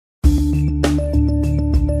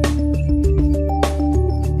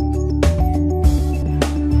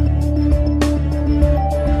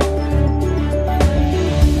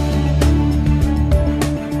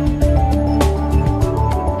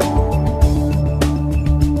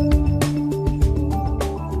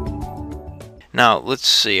Now let's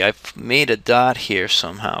see, I've made a dot here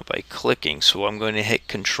somehow by clicking, so I'm going to hit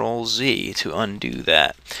Control Z to undo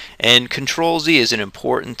that. And Control Z is an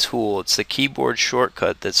important tool. It's the keyboard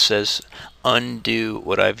shortcut that says undo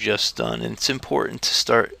what I've just done, and it's important to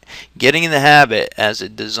start getting in the habit as a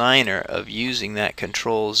designer of using that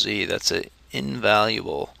Control Z. That's an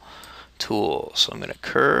invaluable tool. So I'm going to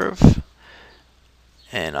curve,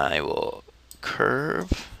 and I will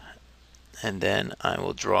curve, and then I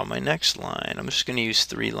will draw my next line. I'm just going to use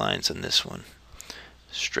 3 lines on this one.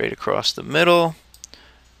 Straight across the middle,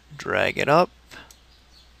 drag it up,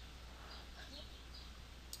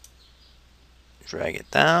 drag it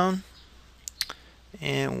down,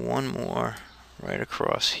 and one more right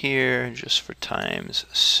across here just for time's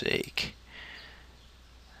sake.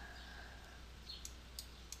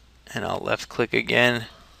 And I'll left click again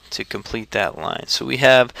to complete that line. So we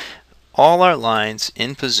have all our lines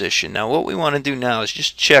in position. Now what we want to do now is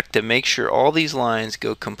just check to make sure all these lines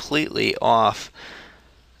go completely off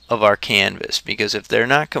of our canvas, because if they're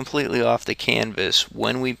not completely off the canvas,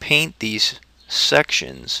 when we paint these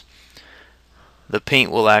sections, the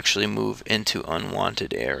paint will actually move into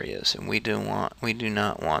unwanted areas, and we do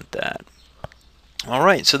not want that.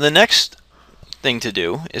 Alright, so the next thing to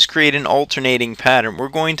do is create an alternating pattern. We're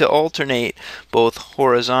going to alternate both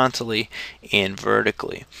horizontally and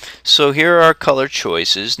vertically. So here are our color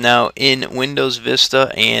choices. Now in Windows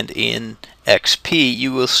Vista and in XP,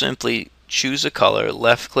 you will simply choose a color,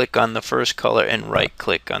 left click on the first color, and right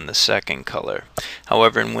click on the second color.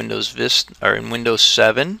 However, in Windows Vista or in Windows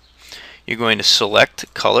 7, you're going to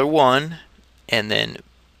select color 1 and then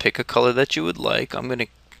pick a color that you would like. I'm going to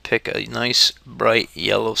pick a nice bright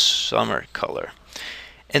yellow summer color,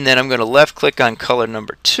 and then I'm going to left click on color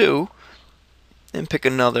number 2 and pick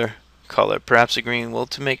another color, perhaps a green. Well,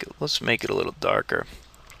 let's make it a little darker.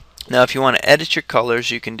 Now if you want to edit your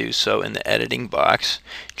colors, you can do so in the editing box,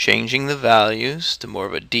 changing the values to more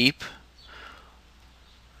of a deep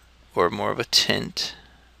or more of a tint.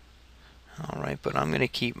 Alright, but I'm going to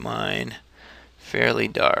keep mine fairly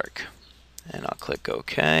dark, and I'll click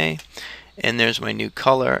OK. And there's my new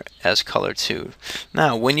color as color 2.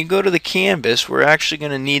 Now when you go to the canvas, we're actually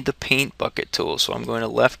going to need the paint bucket tool. So I'm going to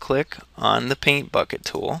left click on the paint bucket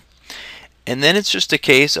tool, and then it's just a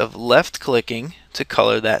case of left clicking to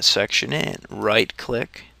color that section in. Right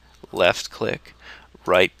click, left click,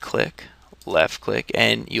 right click, left click,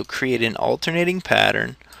 and you'll create an alternating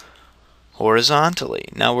pattern horizontally.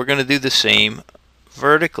 Now we're going to do the same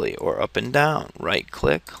vertically, or up and down. Right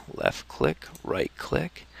click, right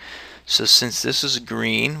click. So since this is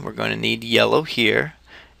green, we're going to need yellow here,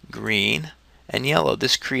 green, and yellow.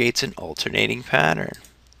 This creates an alternating pattern.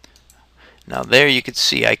 Now there you can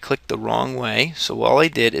see I clicked the wrong way, so all I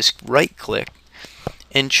did is right click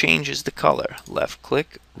and changes the color. Left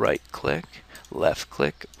click, right click, left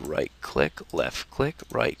click, right click, left click,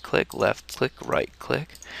 right click, left click, right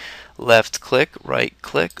click, left click, right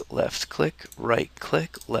click, left click, right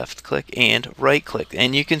click, left click, and right click.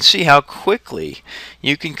 And you can see how quickly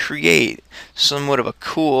you can create somewhat of a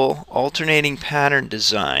cool alternating pattern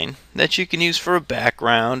design that you can use for a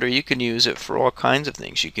background, or you can use it for all kinds of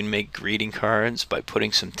things. You can make greeting cards by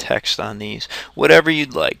putting some text on these, whatever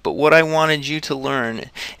you'd like. But what I wanted you to learn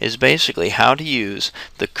is basically how to use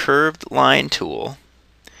the curved line tool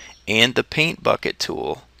and the paint bucket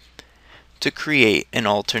tool to create an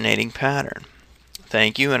alternating pattern.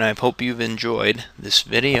 Thank you, and I hope you've enjoyed this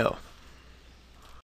video.